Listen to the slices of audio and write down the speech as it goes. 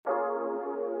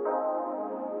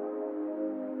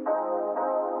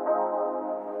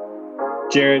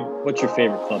Jared, what's your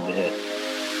favorite club to hit?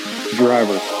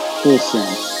 Driver, full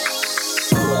send.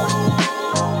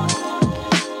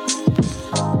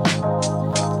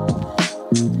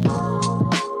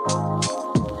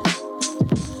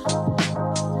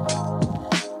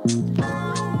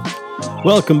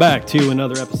 Welcome back to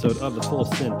another episode of the Full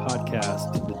Send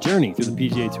Podcast, the journey through the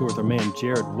PGA Tour with our man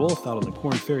Jared Wolf out on the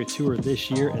Korn Ferry Tour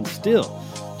this year and still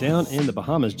down in the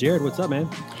Bahamas. Jared, what's up, man?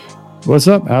 What's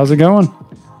up? How's it going?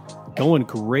 Going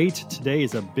great. Today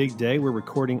is a big day. We're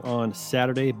recording on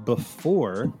Saturday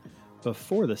before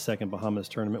the second Bahamas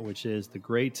tournament, which is the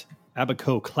great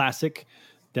Abaco Classic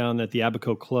down at the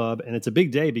Abaco Club. And it's a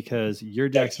big day because your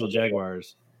Jacksonville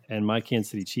Jaguars and my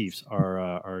Kansas City Chiefs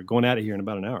are going at it here in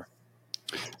about an hour.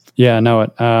 Yeah, I know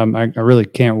it. I really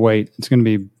can't wait. It's gonna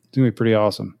be pretty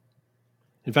awesome.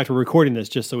 In fact, we're recording this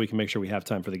just so we can make sure we have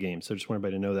time for the game. So just want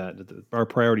everybody to know that our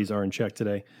priorities are in check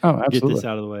today. Oh, absolutely. Get this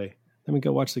out of the way. Then we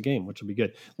go watch the game, which will be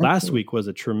good. Last week was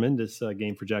a tremendous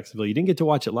game for Jacksonville. You didn't get to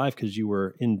watch it live because you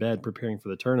were in bed preparing for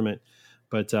the tournament,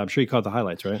 but I'm sure you caught the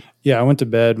highlights, right? Yeah, I went to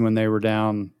bed when they were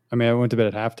down. I mean, I went to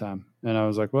bed at halftime, and I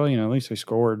was like, well, at least they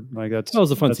scored. Like that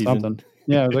was a fun season. Something.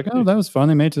 Yeah, I was like, oh, that was fun.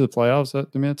 They made it to the playoffs.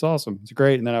 It's awesome. It's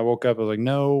great. And then I woke up. I was like,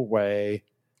 no way.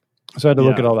 So I had to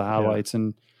look at all the highlights,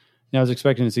 and I was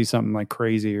expecting to see something like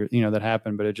crazy or that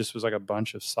happened, but it just was like a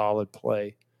bunch of solid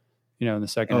play. In the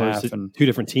second half, and two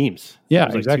different teams. Yeah,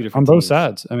 exactly. On both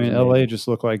sides. I mean, LA just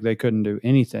looked like they couldn't do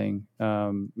anything.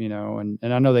 And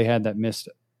I know they had that missed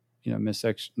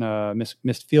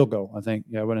field goal. I think,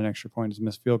 what an extra point is a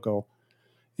missed field goal.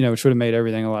 Which would have made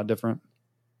everything a lot different.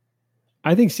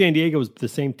 I think San Diego was the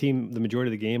same team the majority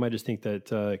of the game. I just think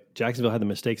that Jacksonville had the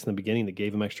mistakes in the beginning that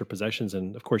gave them extra possessions.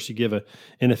 And, of course, you give an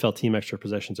NFL team extra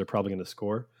possessions, they're probably going to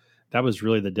score. That was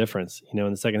really the difference. In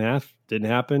the second half, didn't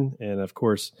happen. And, of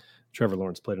course, Trevor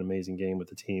Lawrence played an amazing game with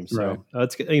the team. So,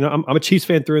 it's I'm a Chiefs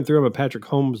fan through and through. I'm a Patrick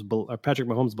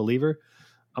Mahomes believer.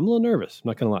 I'm a little nervous. I'm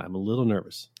not going to lie. I'm a little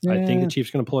nervous. Yeah. I think the Chiefs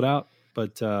are going to pull it out.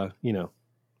 But, hopefully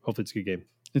it's a good game.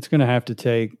 It's going to have to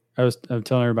take – I'm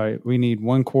telling everybody, we need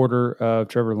one quarter of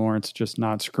Trevor Lawrence just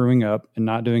not screwing up and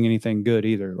not doing anything good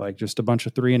either. Like just a bunch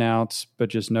of 3-and-outs, but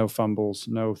just no fumbles,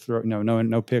 no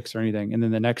picks or anything. And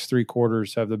then the next 3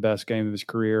 quarters have the best game of his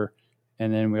career.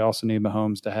 And then we also need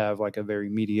Mahomes to have like a very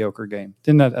mediocre game.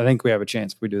 Then I think we have a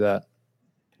chance if we do that.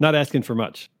 Not asking for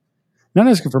much. Not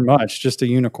asking for much, just a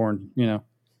unicorn,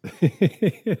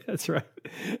 That's right.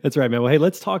 That's right, man. Well, hey,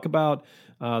 let's talk about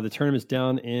the tournaments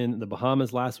down in the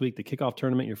Bahamas last week, the kickoff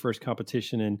tournament, your first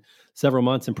competition in several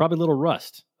months, and probably a little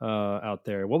rust out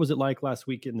there. What was it like last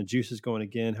week getting the juices going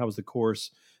again? How was the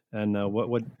course? And what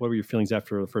were your feelings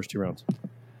after the first 2 rounds?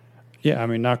 Yeah, I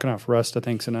mean, knocking off rust, I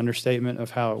think, is an understatement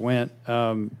of how it went.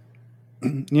 That's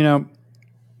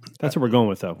what we're going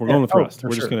with, though. We're going with rust. We're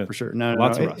just going to for sure. No,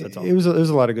 lots of rust. That's all. It was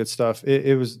a lot of good stuff.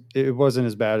 It wasn't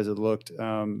as bad as it looked.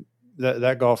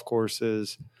 That golf course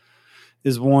is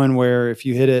one where if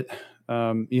you hit it,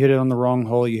 on the wrong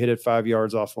hole, you hit it 5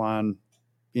 yards offline,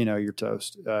 you're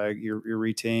toast. You're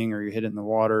reteeing or you hit it in the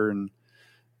water, and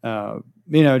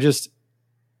just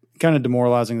kind of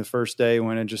demoralizing the first day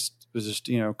when it just was just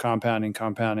compounding.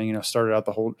 Started out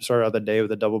the day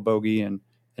with a double bogey, and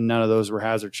none of those were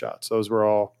hazard shots. Those were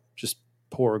all just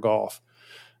poor golf.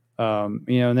 And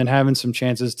then having some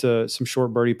chances to some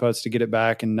short birdie putts to get it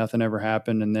back, and nothing ever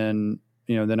happened. And then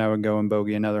then I would go and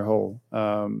bogey another hole.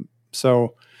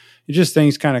 So it just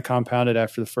things kind of compounded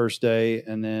after the first day,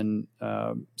 and then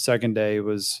second day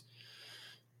was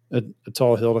a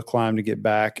tall hill to climb to get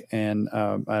back, and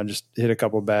I just hit a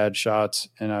couple of bad shots,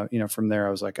 and from there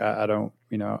I was like, I don't,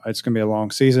 it's going to be a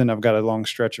long season. I've got a long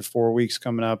stretch of 4 weeks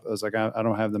coming up. I was like, I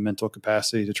don't have the mental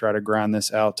capacity to try to grind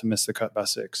this out to miss the cut by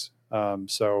 6.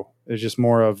 So it's just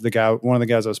more of one of the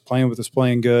guys I was playing with was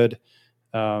playing good.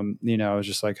 I was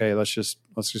just like, hey, let's just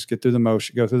get through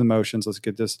go through the motions. Let's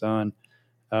get this done.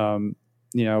 Try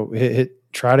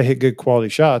to hit good quality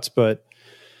shots, but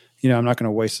I'm not going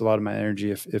to waste a lot of my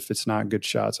energy if it's not good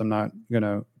shots. I'm not going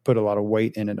to put a lot of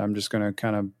weight in it. I'm just going to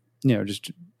kind of,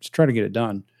 just try to get it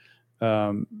done.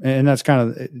 And that's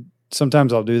kind of,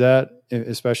 sometimes I'll do that,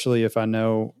 especially if I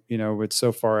know, it's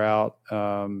so far out.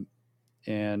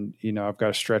 And I've got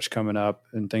a stretch coming up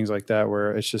and things like that,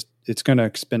 where it's going to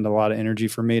expend a lot of energy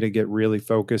for me to get really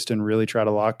focused and really try to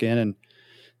lock in. And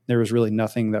there was really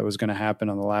nothing that was going to happen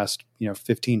on the last,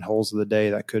 15 holes of the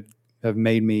day that could have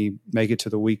made me make it to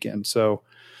the weekend. So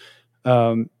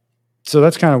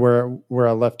that's kind of where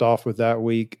I left off with that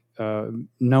week,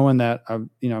 knowing that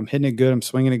I'm hitting it good, I'm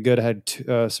swinging it good. I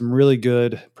had some really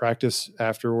good practice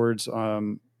afterwards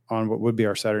on what would be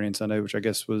our Saturday and Sunday, which I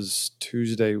guess was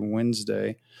Tuesday,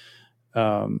 Wednesday.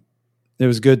 it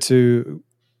was good to.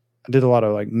 I did a lot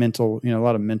of like mental, a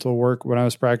lot of mental work when I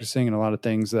was practicing, and a lot of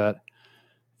things that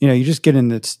you just get in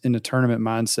the tournament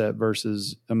mindset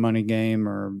versus a money game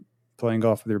or playing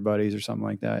golf with your buddies or something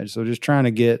like that. So just trying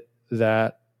to get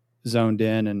that zoned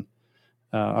in, and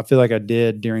I feel like I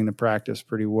did during the practice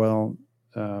pretty well.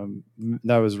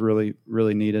 That was really,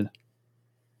 really needed.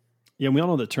 Yeah, we all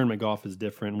know that tournament golf is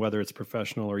different, whether it's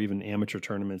professional or even amateur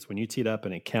tournaments. When you tee it up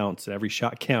and it counts, every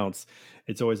shot counts,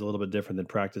 it's always a little bit different than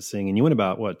practicing. And you went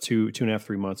about, 2.5,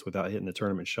 3 months without hitting the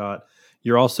tournament shot.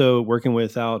 You're also working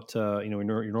without,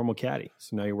 your normal caddy.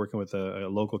 So now you're working with a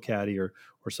local caddy or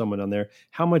someone on there.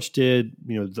 How much did,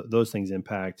 those things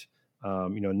impact,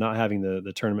 not having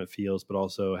the tournament feels, but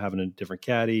also having a different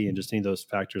caddy and just any of those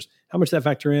factors? How much did that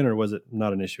factor in, or was it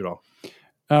not an issue at all?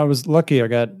 I was lucky. I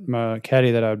got my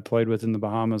caddy that I'd played with in the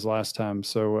Bahamas last time.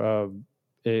 So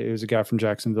it was a guy from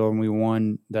Jacksonville, and we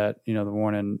won that, the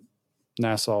one in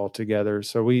Nassau together.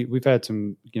 So we've had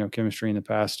some, chemistry in the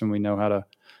past, and we know how to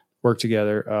work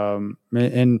together.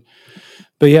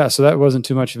 But yeah, so that wasn't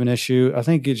too much of an issue. I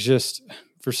think it's just,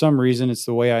 for some reason, it's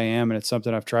the way I am, and it's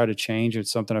something I've tried to change. It's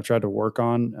something I've tried to work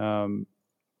on.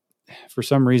 For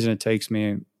some reason, it takes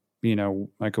me,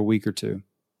 like a week or two.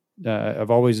 I've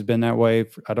always been that way.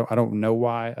 I don't know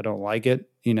why. I don't like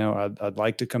it. I'd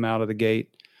like to come out of the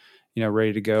gate,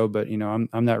 ready to go. But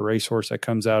I'm that racehorse that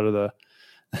comes out of the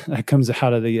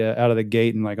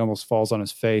gate and like almost falls on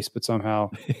his face, but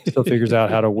somehow still figures out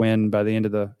how to win by the end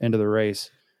of the race.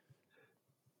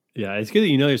 Yeah, it's good that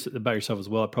you know about yourself as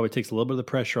well. It probably takes a little bit of the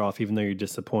pressure off, even though you're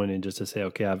disappointed, just to say,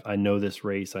 okay, I know this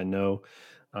race. I know.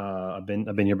 I've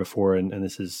been here before, and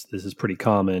this is pretty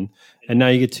common. And now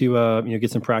you get to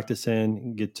get some practice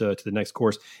in, get to the next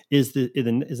course. Is the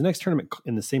next tournament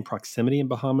in the same proximity in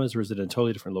Bahamas, or is it a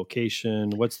totally different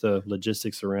location? What's the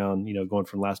logistics around going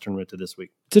from last tournament to this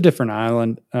week? It's a different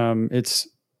island.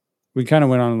 We kind of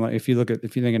went on, like, if you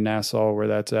think of Nassau, where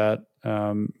that's at.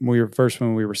 We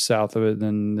were south of it,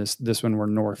 then this one we're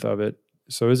north of it.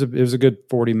 So it was a good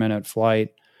 40-minute flight.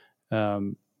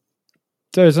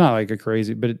 So it's not like a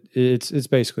crazy, but it's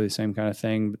basically the same kind of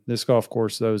thing. This golf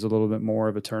course, though, is a little bit more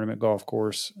of a tournament golf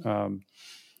course.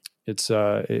 It's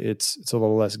a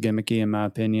little less gimmicky, in my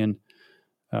opinion.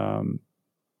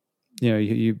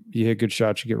 You hit good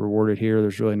shots, you get rewarded here.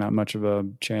 There's really not much of a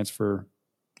chance for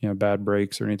bad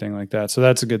breaks or anything like that. So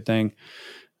that's a good thing.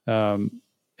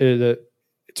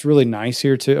 It's really nice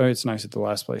here too. I mean, it's nice at the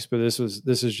last place, but this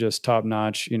is just top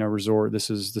notch. Resort. This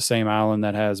is the same island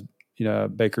that has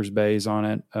Baker's Bays on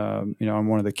it, on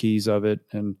one of the keys of it,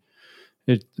 and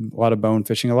a lot of bone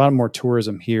fishing, a lot more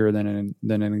tourism here than in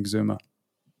Exuma.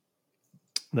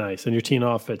 Nice. And you're teeing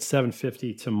off at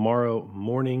 7:50 tomorrow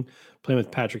morning, playing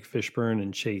with Patrick Fishburne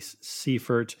and Chase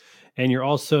Seifert. And you're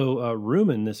also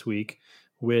rooming this week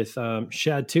with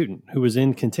Shad Tootin, who was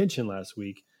in contention last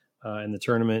week in the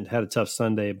tournament, had a tough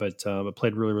Sunday, but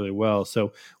played really, really well.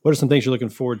 So what are some things you're looking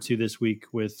forward to this week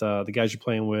with the guys you're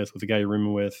playing with the guy you're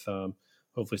rooming with?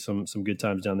 Hopefully some good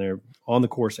times down there on the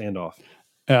course and off.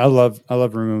 Yeah, I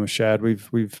love rooming with Shad.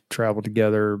 We've traveled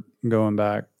together going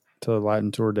back to the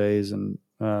Latin Tour days, and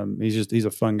he's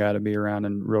a fun guy to be around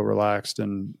and real relaxed,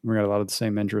 and we got a lot of the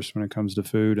same interests when it comes to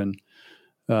food and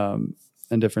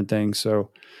different things.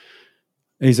 So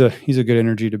he's a good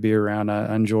energy to be around.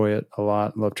 I enjoy it a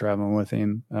lot. Love traveling with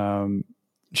him.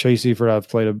 Chase Seifert, I've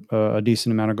played a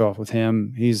decent amount of golf with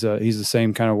him. He's the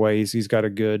same kind of way. He's got a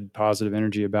good positive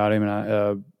energy about him,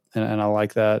 and I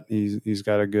like that. He's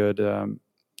got a good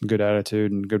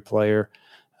attitude and good player.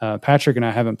 Patrick and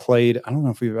I haven't played. I don't know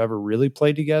if we've ever really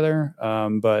played together,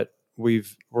 but we're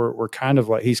kind of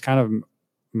like, he's kind of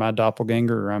my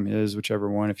doppelganger, or I'm his, whichever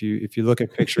one. If you look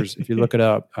at pictures, if you look it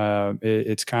up,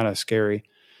 it's kind of scary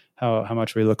how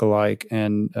much we look alike.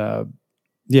 And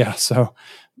yeah, so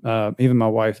even my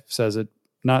wife says it,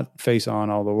 not face on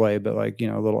all the way, but like,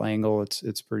 a little angle.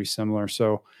 It's pretty similar.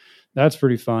 So that's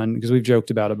pretty fun because we've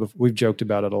joked about it. We've joked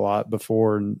about it a lot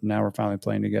before, and now we're finally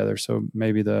playing together. So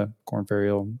maybe the Korn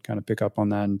Ferry will kind of pick up on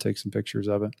that and take some pictures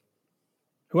of it.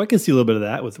 Well, I can see a little bit of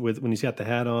that with when he's got the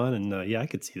hat on, and yeah, I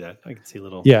could see that. I could see a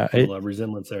little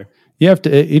resemblance there. You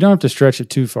don't have to stretch it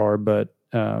too far, but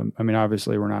I mean,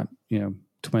 obviously, we're not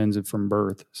twins from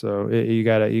birth, so you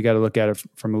gotta look at it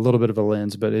from a little bit of a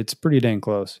lens, but it's pretty dang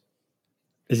close.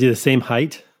 Is he the same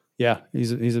height? Yeah,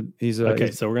 he's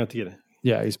okay. So we're gonna have to get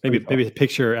he's maybe a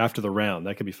picture after the round.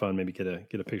 That could be fun. Maybe get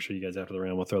a picture of you guys after the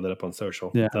round. We'll throw that up on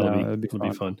social. Yeah, that'll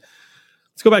be fun.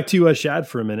 Let's go back to Shad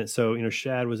for a minute. So,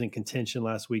 Shad was in contention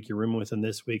last week. You're rooming with him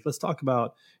this week. Let's talk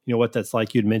about, what that's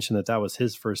like. You'd mentioned that was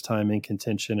his first time in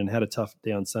contention and had a tough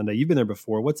day on Sunday. You've been there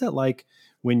before. What's that like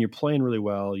when you're playing really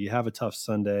well, you have a tough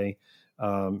Sunday,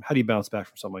 How do you bounce back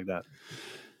from something like that?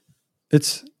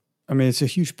 It's a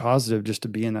huge positive just to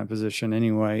be in that position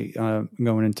anyway,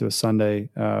 going into a Sunday.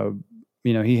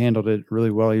 He handled it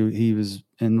really well. He was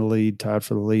in the lead, tied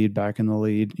for the lead, back in the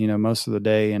lead, most of the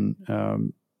day. And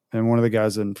one of the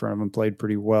guys in front of him played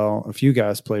pretty well. A few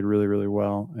guys played really, really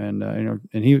well. And,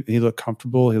 and he looked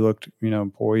comfortable. He looked,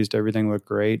 poised. Everything looked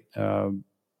great. I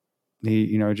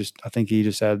think he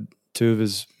just had two of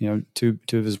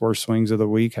his worst swings of the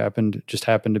week happened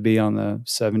to be on the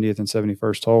 70th and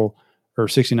 71st hole, or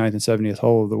 69th and 70th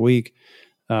hole of the week,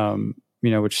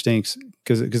 which stinks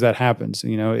because that happens.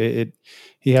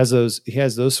 He has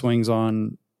those swings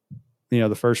on,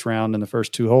 the first round and the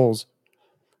first two holes,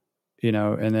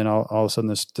 and then all of a sudden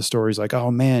the story's like,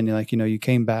 oh man, you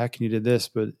came back and you did this,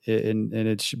 but they're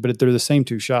the same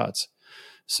two shots.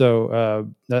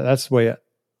 So that's the way,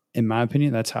 in my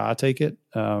opinion, that's how I take it.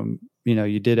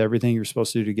 You did everything you're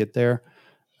supposed to do to get there.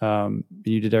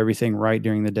 You did everything right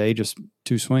during the day, just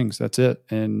two swings. That's it.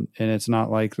 And it's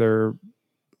not like they're,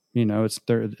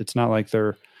 it's not like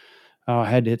they're, I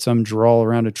had to hit some draw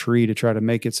around a tree to try to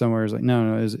make it somewhere. It's like,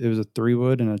 no, it was a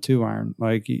 3-wood and a 2-iron.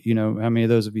 Like, how many of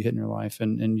those have you hit in your life?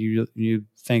 And you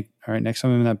think, all right, next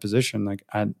time I'm in that position, like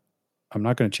I'm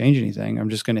not going to change anything. I'm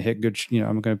just going to hit good,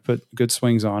 I'm going to put good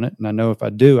swings on it. And I know if I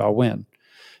do, I'll win.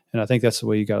 And I think that's the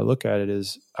way you got to look at it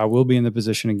is I will be in the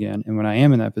position again. And when I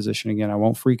am in that position again, I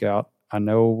won't freak out. I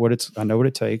know what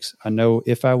it takes. I know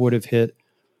if I would have hit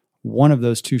one of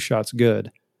those two shots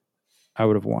good, I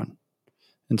would have won.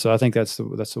 And so I think that's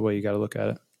the way you got to look at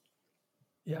it.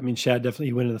 Yeah. I mean, Shad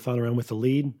definitely went into the final round with the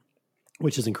lead,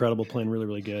 which is incredible, playing really,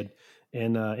 really good,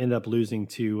 and ended up losing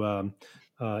to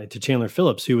Chandler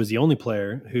Phillips, who was the only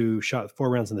player who shot 4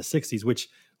 rounds in the 60s, which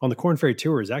on the Korn Ferry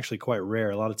Tour is actually quite rare.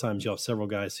 A lot of times you'll have several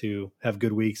guys who have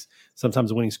good weeks. Sometimes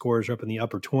the winning scores are up in the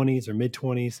upper 20s or mid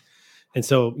 20s. And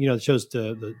so, it shows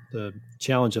the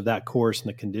challenge of that course and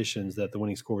the conditions that the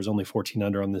winning score was only 14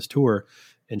 under on this tour.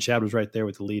 And Shad was right there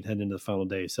with the lead heading into the final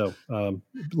day. So a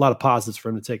lot of positives for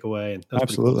him to take away. And that's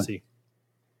absolutely pretty cool to see.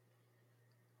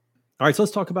 All right, so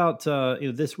let's talk about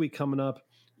this week coming up.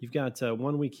 You've got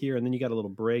 1 week here, and then you got a little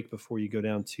break before you go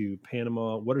down to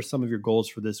Panama. What are some of your goals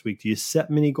for this week? Do you set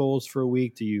many goals for a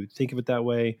week? Do you think of it that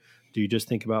way? Do you just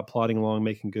think about plodding along,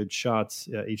 making good shots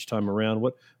each time around?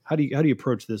 How do you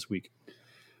approach this week?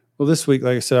 Well, this week,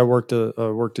 like I said, I worked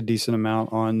a decent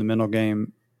amount on the mental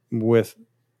game with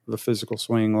the physical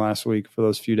swing last week for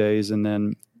those few days, and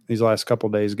then these last couple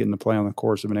of days getting to play on the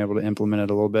course, I've been able to implement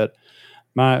it a little bit.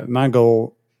 My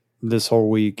goal this whole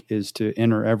week is to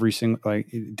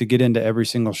to get into every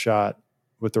single shot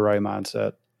with the right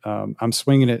mindset. I'm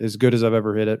swinging it as good as I've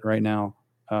ever hit it right now,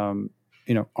 on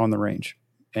the range.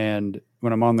 And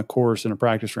when I'm on the course in a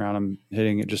practice round, I'm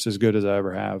hitting it just as good as I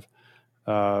ever have.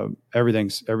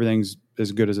 Everything's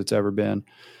as good as it's ever been.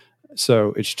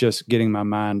 So it's just getting my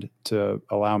mind to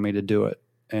allow me to do it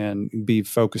and be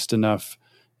focused enough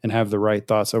and have the right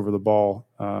thoughts over the ball.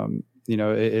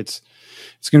 It's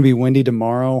going to be windy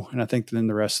tomorrow, and I think then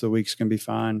the rest of the week's going to be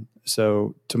fine.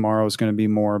 So tomorrow is going to be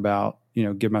more about,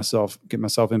 get myself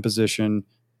in position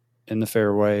in the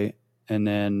fairway, and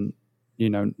then,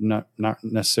 not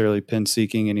necessarily pin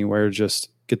seeking anywhere, just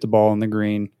get the ball in the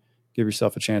green, give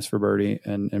yourself a chance for birdie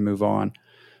and move on.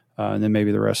 And then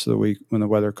maybe the rest of the week when the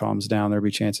weather calms down, there'll be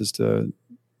chances to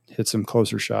hit some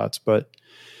closer shots. But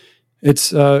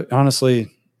it's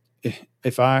honestly,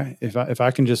 if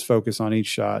I can just focus on each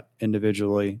shot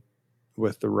individually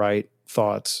with the right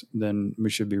thoughts, then we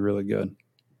should be really good.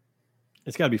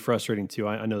 It's got to be frustrating too.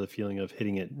 I know the feeling of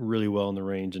hitting it really well in the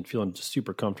range and feeling just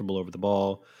super comfortable over the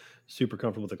ball, super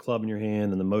comfortable with the club in your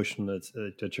hand and the motion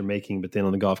that you're making. But then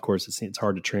on the golf course, it's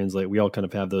hard to translate. We all kind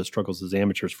of have those struggles as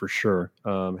amateurs for sure.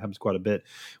 Happens quite a bit.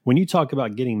 When you talk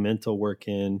about getting mental work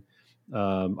in,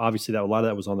 obviously a lot of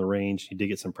that was on the range. You did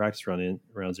get some practice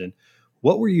rounds in.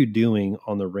 What were you doing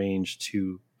on the range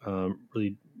to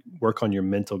really work on your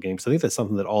mental game? So I think that's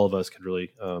something that all of us could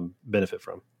really benefit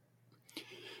from.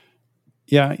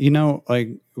 Yeah,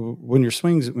 when you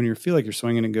feel like you're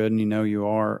swinging it good and you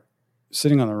are,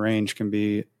 sitting on the range can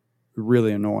be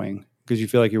really annoying because you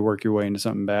feel like you work your way into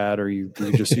something bad, or you're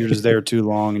just there too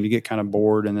long and you get kind of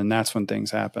bored, and then that's when things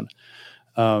happen.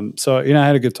 So I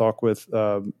had a good talk with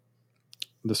the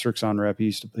Srixon rep.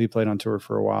 He played on tour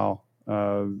for a while.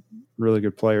 Really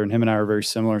good player, and him and I are very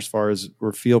similar as far as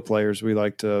we're field players. We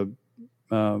like to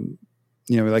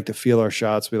we like to feel our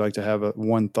shots. We like to have a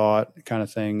one thought kind of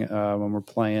thing when we're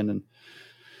playing. And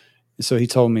so he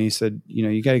told me, he said,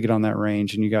 you got to get on that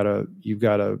range and you've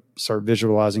got to start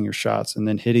visualizing your shots and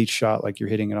then hit each shot like you're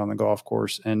hitting it on the golf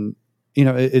course. And,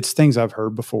 it's things I've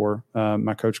heard before.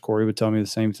 My coach Corey would tell me the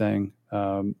same thing.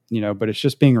 But it's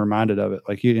just being reminded of it.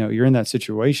 Like, you're in that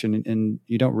situation and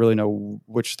you don't really know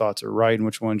which thoughts are right and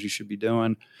which ones you should be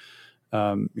doing.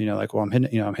 Like, well, I'm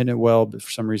hitting it well, but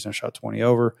for some reason I shot 20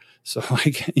 over. So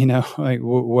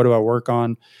what do I work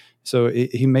on? So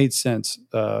he made sense,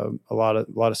 a lot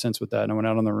of sense with that. And I went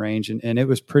out on the range and it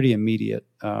was pretty immediate.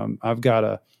 When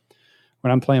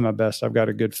I'm playing my best, I've got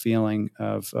a good feeling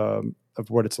of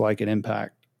what it's like at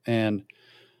impact, and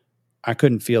I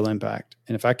couldn't feel impact.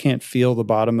 And if I can't feel the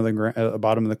bottom of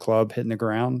the club hitting the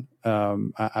ground,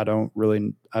 I don't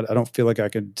feel like I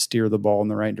could steer the ball in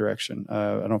the right direction.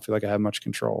 I don't feel like I have much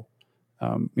control.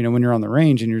 When you're on the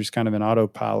range and you're just kind of an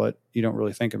autopilot, you don't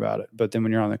really think about it. But then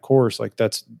when you're on the course, like,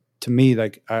 that's, to me,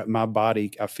 like, my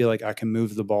body, I feel like I can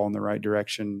move the ball in the right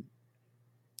direction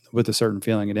with a certain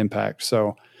feeling at impact.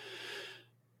 So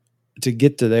to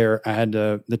get to there,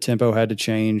 the tempo had to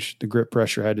change, the grip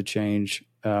pressure had to change.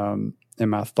 And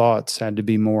my thoughts had to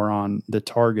be more on the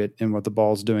target and what the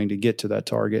ball's doing to get to that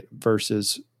target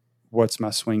versus what's my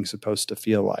swing supposed to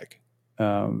feel like.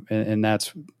 And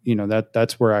that's,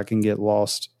 that's where I can get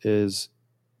lost is,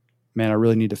 man, I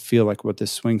really need to feel like what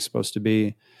this swing's supposed to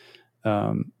be,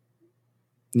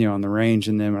 on the range.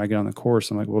 And then when I get on the course,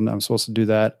 I'm like, well, I'm supposed to do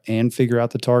that and figure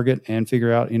out the target and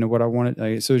figure out, what I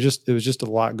wanted. So it was just a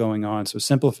lot going on. So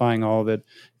simplifying all of it,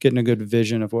 getting a good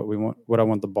vision of what I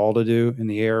want the ball to do in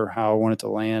the air, how I want it to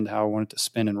land, how I want it to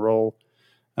spin and roll.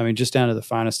 I mean, just down to the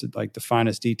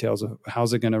finest details of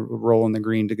how's it going to roll in the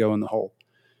green to go in the hole.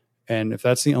 And if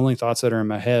that's the only thoughts that are in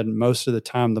my head, most of the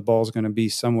time the ball's going to be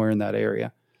somewhere in that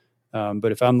area.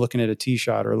 But if I'm looking at a tee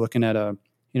shot or looking at a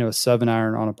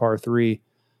 7-iron on a par 3,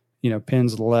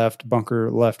 pins left,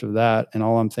 bunker left of that, and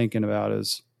all I'm thinking about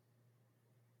is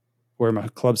where my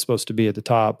club's supposed to be at the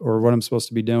top or what I'm supposed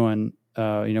to be doing,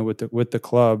 with the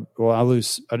club. Well,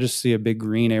 I just see a big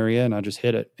green area and I just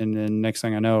hit it. And then next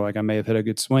thing I know, like, I may have hit a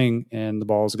good swing and the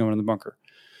ball is going in the bunker.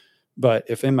 But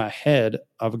if in my head,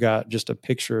 I've got just a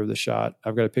picture of the shot,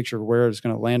 I've got a picture of where it's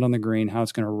going to land on the green, how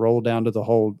it's going to roll down to the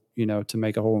hole, to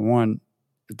make a hole in one.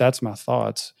 If that's my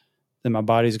thoughts, then my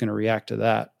body's going to react to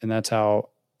that. And that's how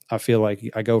I feel like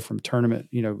I go from tournament,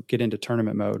 get into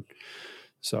tournament mode.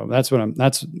 So that's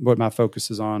what my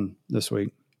focus is on this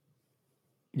week.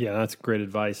 Yeah, that's great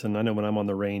advice. And I know when I'm on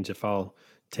the range, if I'll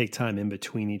take time in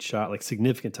between each shot, like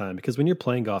significant time, because when you're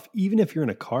playing golf, even if you're in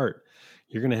a cart,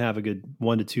 you're going to have a good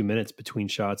 1 to 2 minutes between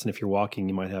shots. And if you're walking,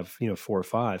 you might have, 4 or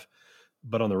 5,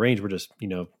 but on the range, we're just,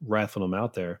 raffling them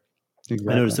out there.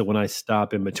 Exactly. I notice that when I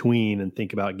stop in between and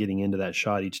think about getting into that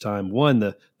shot each time, one,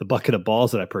 the bucket of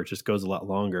balls that I purchased goes a lot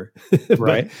longer,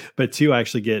 right? But two, I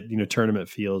actually get, tournament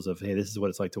feels of, hey, this is what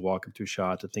it's like to walk up to a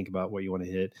shot, to think about what you want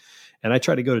to hit. And I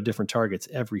try to go to different targets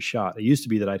every shot. It used to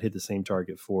be that I'd hit the same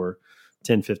target for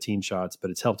 10, 15 shots,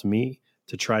 but it's helped me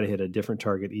to try to hit a different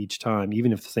target each time,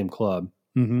 even if the same club,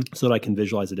 so that I can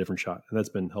visualize a different shot. And that's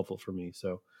been helpful for me.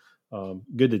 So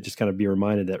good to just kind of be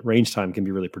reminded that range time can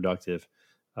be really productive.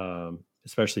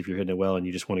 Especially if you're hitting it well and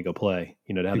you just want to go play,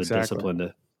 to have the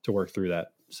discipline to work through that.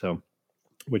 So,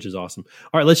 which is awesome.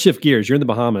 All right, let's shift gears. You're in the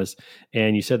Bahamas,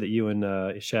 and you said that you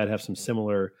and Shad have some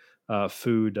similar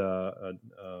food,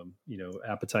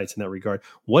 appetites in that regard.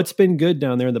 What's been good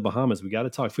down there in the Bahamas? We got to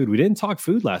talk food. We didn't talk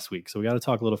food last week, so we got to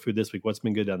talk a little food this week. What's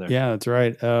been good down there? Yeah, that's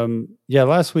right.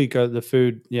 Last week the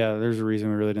food. Yeah, there's a reason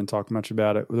we really didn't talk much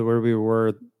about it. Where we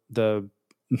were, the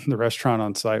restaurant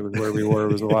on site was where we were.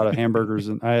 It was a lot of hamburgers,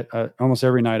 and I almost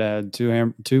every night I had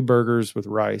two burgers with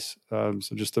rice. So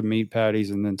just the meat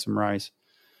patties and then some rice.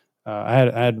 I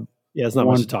had it's not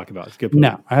much to talk about. It's good.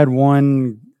 No, I had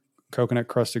one coconut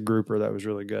crusted grouper that was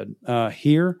really good.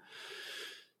 Here,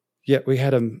 we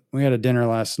had a dinner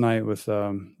last night with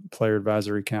Player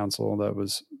Advisory Council that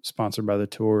was sponsored by the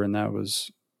tour, and that was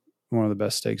one of the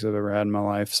best steaks I've ever had in my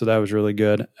life. So that was really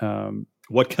good.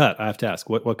 What cut? I have to ask.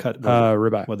 What cut?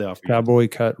 Ribeye. What they offer? Cowboy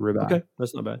cut ribeye. Okay,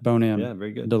 that's not bad. Bone in. Yeah,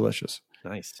 very good. Delicious.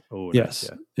 Nice. Oh, yes.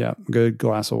 Nice, yeah. Good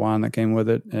glass of wine that came with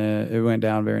it. It went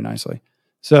down very nicely.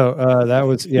 So that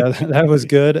was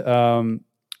good.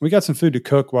 We got some food to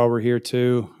cook while we're here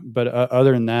too. But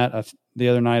other than that, the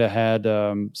other night I had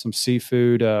some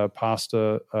seafood,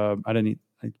 pasta. I didn't eat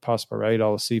pasta, but I ate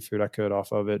all the seafood I could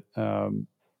off of it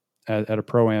at a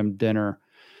Pro-Am dinner.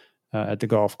 At the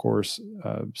golf course.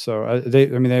 We're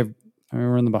in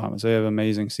the Bahamas. They have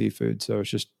amazing seafood. So it's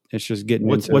just getting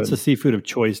what's into the seafood of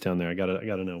choice down there? I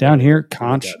gotta know. Down here,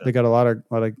 conch. They got a lot of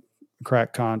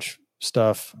cracked conch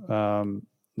stuff. And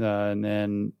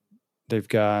then they've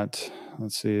got,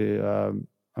 let's see.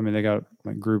 They got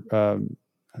like group, I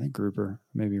think grouper, I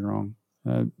may be wrong.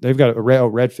 They've got a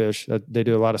redfish that they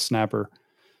do a lot of snapper,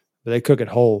 but they cook it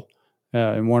whole.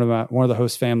 and one of the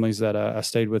host families that I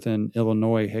stayed with in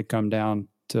Illinois had come down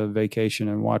to vacation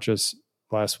and watch us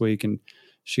last week, and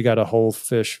she got a whole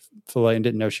fish fillet and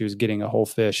didn't know she was getting a whole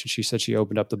fish. And she said she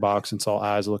opened up the box and saw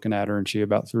eyes looking at her, and she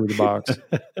about threw the box.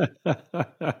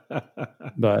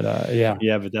 But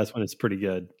yeah, but that's when it's pretty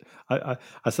good. I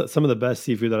saw some of the best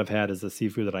seafood that I've had is the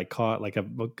seafood that I caught. Like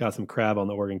I've got some crab on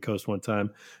the Oregon coast one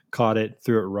time, caught it,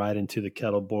 threw it right into the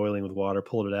kettle boiling with water,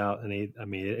 pulled it out, and ate. I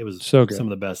mean, it was so good. Some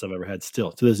of the best I've ever had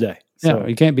still to this day. So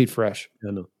you can't beat fresh.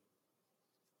 No.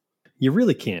 You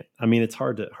really can't. I mean, it's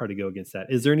hard to go against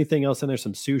that. Is there anything else in there?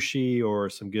 Some sushi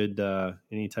or some good,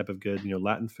 any type of good,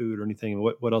 Latin food or anything?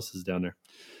 What else is down there?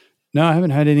 No, I haven't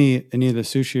had any of the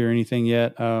sushi or anything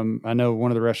yet. I know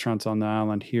one of the restaurants on the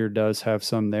island here does have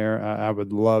some there. I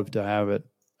would love to have it.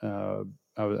 I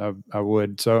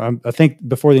would. So I think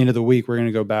before the end of the week, we're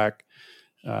going to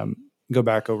go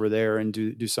back over there and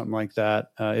do something like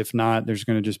that. If not, there's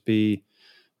going to just be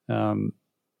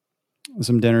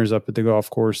some dinners up at the golf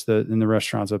course and the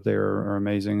restaurants up there are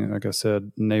amazing. Like I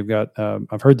said, and they've got,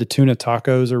 I've heard the tuna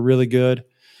tacos are really good.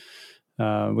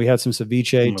 We had some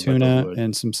ceviche tuna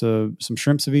and some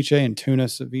shrimp ceviche and tuna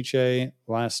ceviche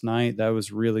last night. That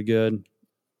was really good.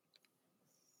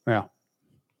 Yeah.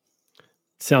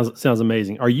 Sounds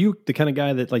amazing. Are you the kind of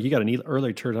guy that like you got an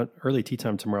early tea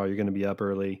time tomorrow? You're going to be up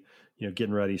early,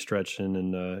 getting ready, stretching,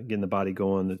 and getting the body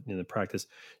going in the practice.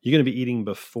 You're going to be eating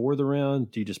before the round.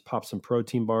 Do you just pop some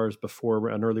protein bars before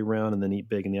an early round and then eat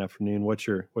big in the afternoon? What's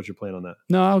your plan on that?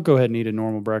 No, I'll go ahead and eat a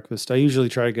normal breakfast. I usually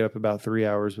try to get up about 3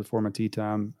 hours before my tea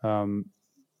time.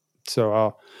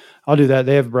 So I'll do that.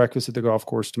 They have breakfast at the golf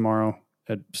course tomorrow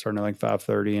starting at like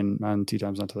 5:30, and my tea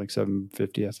time's not till like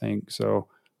 7:50, I think. So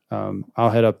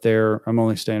I'll head up there. I'm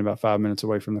only staying about 5 minutes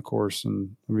away from the course,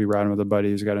 and I'll be riding with a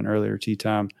buddy who's got an earlier tea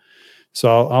time.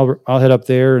 So I'll head up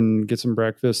there and get some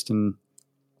breakfast and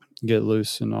get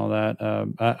loose and all that.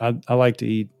 I like to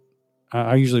eat.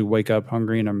 I usually wake up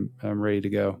hungry and I'm ready to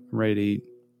go. I'm ready to eat.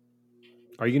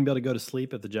 Are you going to be able to go to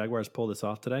sleep if the Jaguars pull this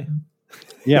off today?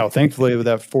 Yeah, well, thankfully with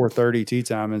that 4:30 tea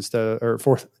time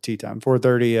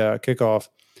 4:30 kickoff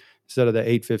instead of the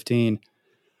 8:15.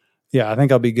 Yeah, I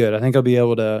think I'll be good. I think I'll be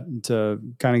able to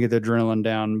kind of get the adrenaline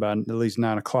down by at least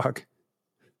 9 o'clock.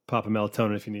 Pop a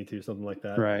melatonin if you need to, something like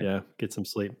that. Right. Yeah, get some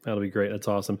sleep. That'll be great. That's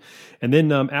awesome. And then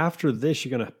after this,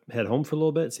 you're going to head home for a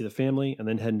little bit, see the family, and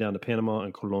then heading down to Panama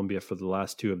and Colombia for the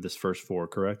last two of this first four,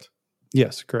 correct?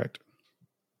 Yes, correct.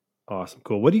 Awesome.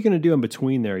 Cool. What are you going to do in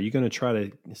between there? Are you going to try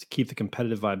to keep the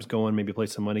competitive vibes going, maybe play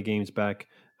some money games back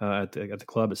at the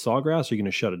club at Sawgrass? Or are you going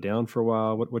to shut it down for a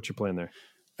while? What's your plan there?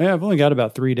 Yeah, I've only got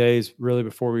about 3 days really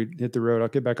before we hit the road. I'll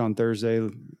get back on Thursday,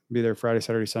 be there Friday,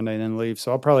 Saturday, Sunday, and then leave.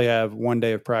 So I'll probably have 1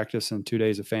 day of practice and 2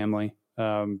 days of family.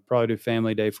 Probably do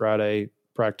family day Friday,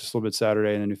 practice a little bit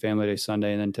Saturday, and then do family day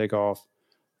Sunday, and then take off.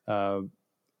 Do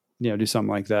something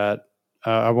like that.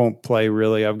 I won't play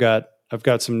really. I've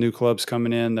got some new clubs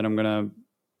coming in that I'm going to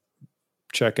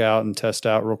check out and test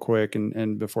out real quick,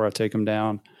 and before I take them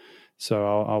down.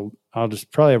 So I'll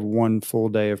just probably have 1 full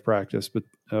day of practice, but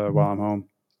while I'm home.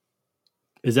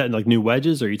 Is that like new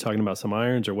wedges? Or are you talking about some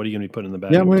irons, or what are you going to be putting in the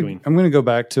bag? Yeah, I'm going to go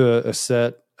back to a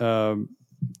set. Go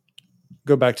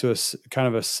back to a kind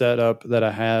of a setup that I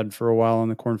had for a while on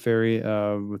the Korn Ferry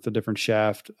with a different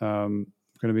shaft. Going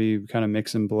to be kind of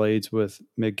mixing blades with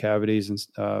mid cavities, and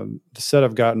the set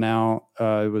I've got now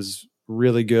it was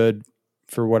really good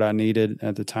for what I needed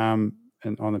at the time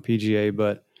and on the PGA,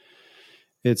 but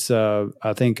it's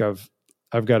I think I've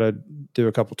got to do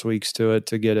a couple tweaks to it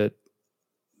to get it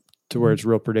to where it's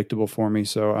real predictable for me.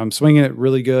 So I'm swinging it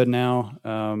really good now.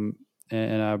 And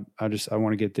I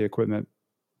want to get the equipment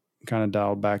kind of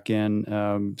dialed back in.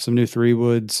 Some new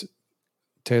 3-woods,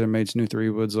 TaylorMade's new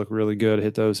 3-woods look really good. I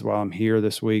hit those while I'm here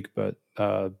this week, but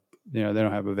they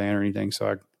don't have a van or anything.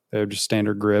 So they're just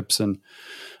standard grips and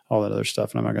all that other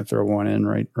stuff. And I'm not going to throw one in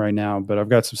right now, but I've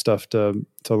got some stuff to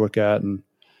look at and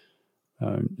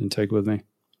take with me.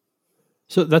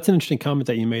 So that's an interesting comment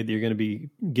that you made, that you're going to be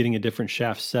getting a different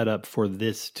shaft setup for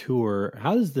this tour.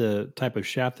 How does the type of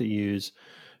shaft that you use,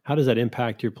 how does that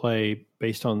impact your play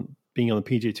based on being on the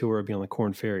PGA Tour or being on the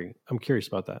Korn Ferry? I'm curious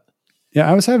about that. Yeah,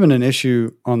 I was having an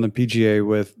issue on the PGA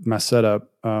with my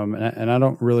setup, and I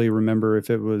don't really remember if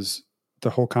it was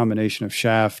the whole combination of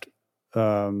shaft,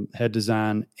 head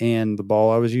design, and the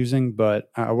ball I was using,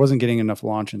 but I wasn't getting enough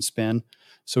launch and spin.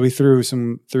 So we threw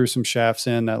some shafts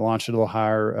in that launched it a little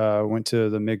higher, went to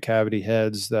the mid cavity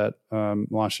heads that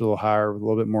launched it a little higher with a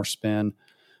little bit more spin.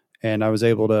 And I was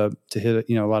able to hit,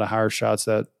 a lot of higher shots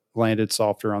that landed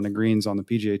softer on the greens on the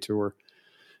PGA Tour.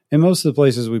 And most of the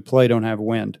places we play don't have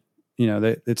wind.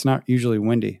 It's not usually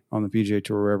windy on the PGA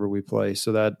Tour wherever we play.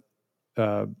 So that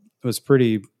was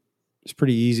pretty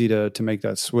easy to make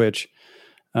that switch.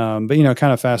 But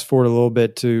kind of fast forward a little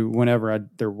bit to whenever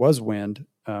there was wind,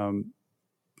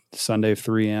 Sunday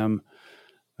 3M,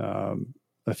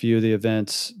 a few of the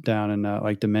events down in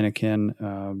like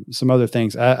Dominican, some other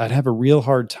things, I'd have a real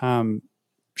hard time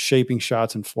shaping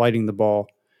shots and flighting the ball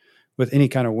with any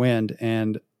kind of wind.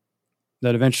 And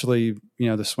that eventually,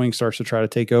 the swing starts to try to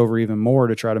take over even more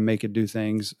to try to make it do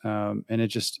things. And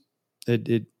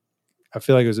I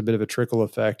feel like it was a bit of a trickle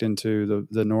effect into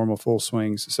the normal full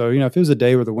swings. So, if it was a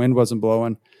day where the wind wasn't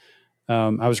blowing,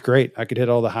 I was great. I could hit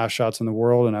all the high shots in the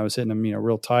world, and I was hitting them,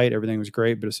 real tight. Everything was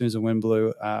great. But as soon as the wind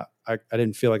blew, I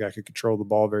didn't feel like I could control the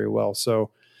ball very well.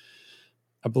 So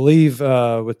I believe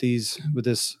with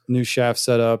this new shaft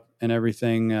setup and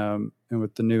everything, and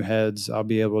with the new heads, I'll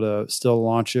be able to still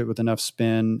launch it with enough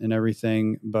spin and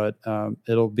everything, but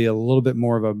it'll be a little bit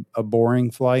more of a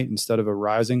boring flight instead of a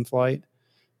rising flight.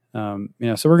 So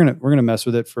we're gonna mess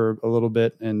with it for a little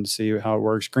bit and see how it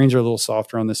works. Greens are a little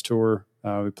softer on this tour.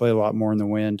 We play a lot more in the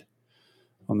wind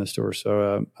on this tour,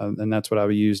 so and that's what I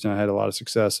used, and I had a lot of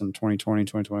success in 2020,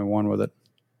 2021 with it.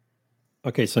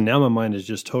 Okay, so now my mind is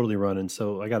just totally running.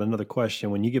 So I got another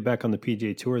question. When you get back on the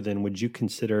PGA Tour, then would you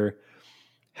consider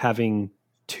having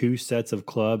two sets of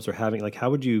clubs, or how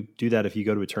would you do that if you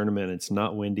go to a tournament and it's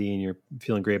not windy and you're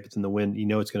feeling great, but then the wind,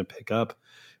 it's going to pick up?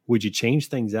 Would you change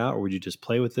things out, or would you just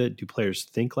play with it? Do players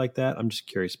think like that? I'm just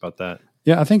curious about that.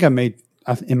 Yeah, I think in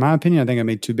my opinion, I think I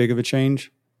made too big of a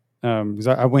change, because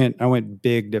I went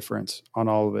big difference on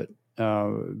all of it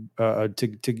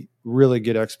to really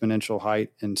get exponential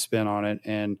height and spin on it.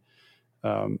 And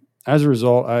as a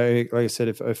result, like I said,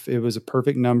 if it was a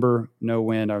perfect number, no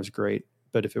wind, I was great.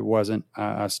 But if it wasn't,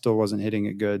 I still wasn't hitting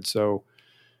it good. So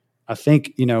I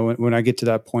think, when I get to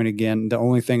that point again, the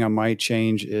only thing I might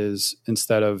change is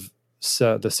instead of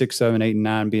the 6, 7, 8, and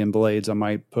 9 being blades, I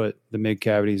might put the mid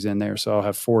cavities in there. So I'll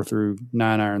have 4 through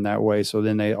 9 iron that way. So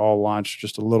then they all launch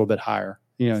just a little bit higher,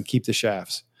 and keep the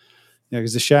shafts.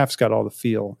 Because the shaft's got all the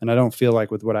feel. And I don't feel like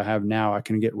with what I have now, I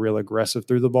can get real aggressive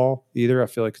through the ball either. I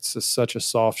feel like it's such a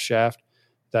soft shaft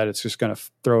that it's just going to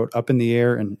throw it up in the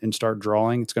air and start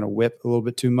drawing. It's going to whip a little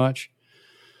bit too much.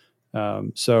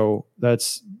 So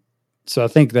I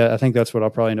think that's what I'll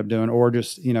probably end up doing, or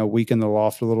just, weaken the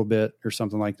loft a little bit or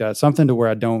something like that. Something to where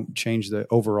I don't change the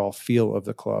overall feel of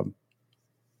the club.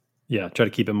 Yeah, try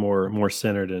to keep it more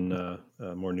centered and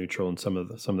more neutral in some of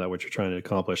that what you're trying to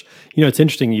accomplish. It's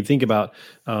interesting. You think about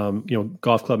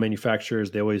golf club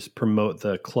manufacturers. They always promote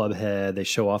the club head. They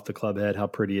show off the club head, how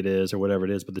pretty it is, or whatever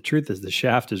it is. But the truth is, the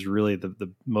shaft is really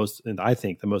the most, and I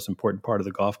think the most important part of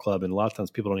the golf club. And a lot of times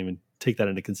people don't even take that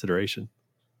into consideration.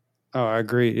 Oh, I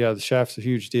agree. Yeah, the shaft's a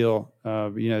huge deal.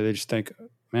 They just think,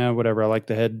 man, whatever. I like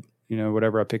the head.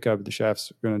 Whatever I pick up, the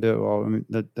shaft's going to do it. Well, I mean,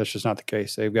 that's just not the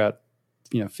case. They've got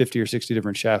 50 or 60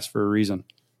 different shafts for a reason.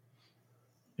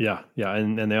 Yeah.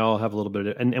 And they all have a little bit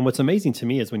of, and what's amazing to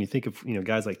me is when you think of,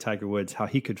 guys like Tiger Woods, how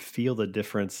he could feel the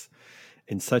difference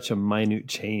in such a minute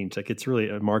change. Like, it's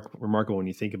really remarkable when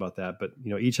you think about that, but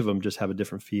each of them just have a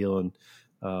different feel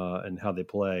and how they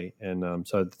play. And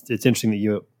so it's interesting that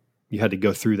you had to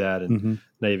go through that and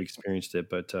now you've experienced it,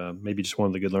 but maybe just one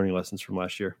of the good learning lessons from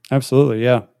last year. Absolutely.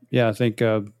 Yeah. Yeah. I think,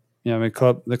 the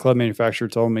club manufacturer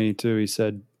told me too, he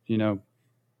said,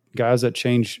 guys that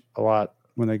change a lot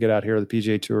when they get out here to the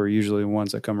PGA Tour are usually the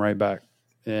ones that come right back.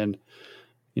 And,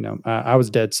 I was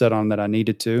dead set on that I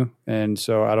needed to. And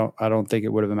so I don't think it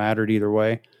would have mattered either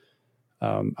way.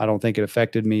 I don't think it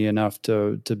affected me enough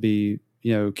to be,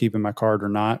 keeping my card or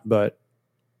not. But,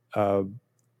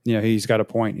 he's got a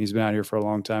point. He's been out here for a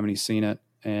long time and he's seen it.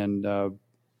 And,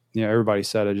 everybody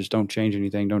said, I just don't change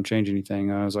anything. Don't change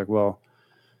anything. And I was like, well,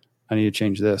 I need to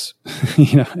change this,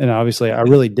 and obviously I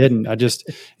really didn't. I just,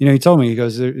 he told me, he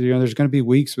goes, there's going to be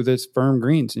weeks with this firm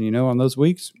greens. And, on those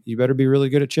weeks, you better be really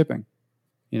good at chipping,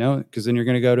 because then you're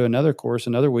going to go to another course,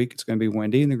 another week, it's going to be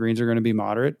windy and the greens are going to be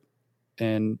moderate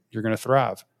and you're going to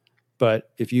thrive.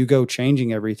 But if you go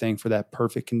changing everything for that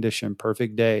perfect condition,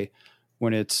 perfect day,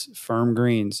 when it's firm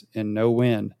greens and no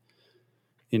wind,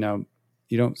 you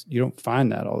don't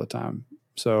find that all the time.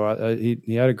 So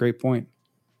he had a great point.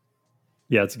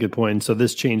 Yeah, it's a good point. And so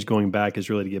this change going back is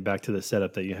really to get back to the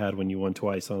setup that you had when you won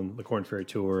twice on the Korn Ferry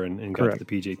Tour and got to the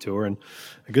PGA Tour, and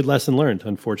a good lesson learned.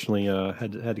 Unfortunately,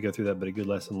 had to go through that, but a good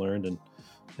lesson learned, and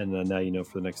now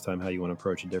for the next time how you want to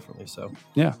approach it differently. So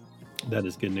yeah, that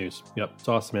is good news. Yep, it's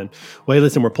awesome, man. Well, hey,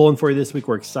 listen, we're pulling for you this week.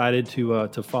 We're excited to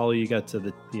follow you. Got to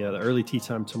the early tee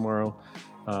time tomorrow,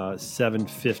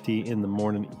 7:50 in the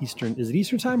morning Eastern. Is it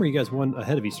Eastern time, or you guys one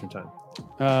ahead of Eastern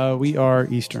time? We are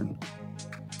Eastern.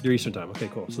 Your Eastern time. Okay,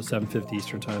 cool. So 7:50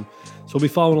 Eastern time. So we'll be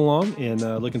following along and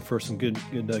looking for some good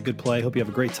play. Hope you have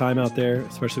a great time out there,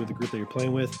 especially with the group that you're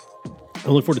playing with. I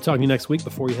look forward to talking to you next week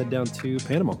before you head down to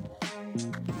Panama.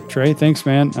 Trey, thanks,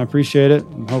 man. I appreciate it.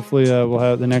 And hopefully we'll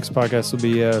have the next podcast will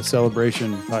be a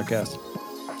celebration podcast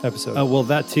episode. Well,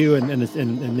 that too, and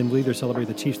then we'll either celebrate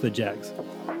the Chiefs or the Jags.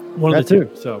 One of the two.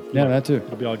 So yeah, that too.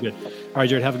 It'll be all good. All right,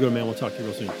 Jared, have a good one, man. We'll talk to you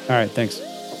real soon. All right, thanks.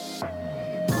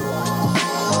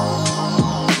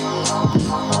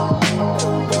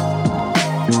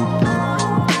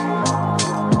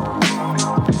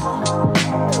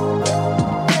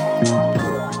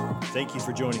 Thank you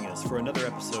for joining us for another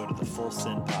episode of the Full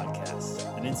Send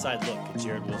Podcast, an inside look at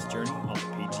Jared Wolf's journey on the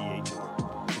PGA Tour.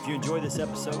 If you enjoyed this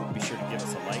episode, be sure to give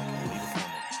us a like and leave a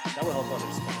comment. That will help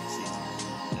others find the season.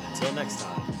 And until next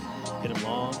time, hit them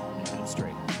long and hit them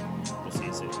straight. We'll see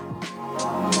you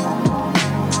soon.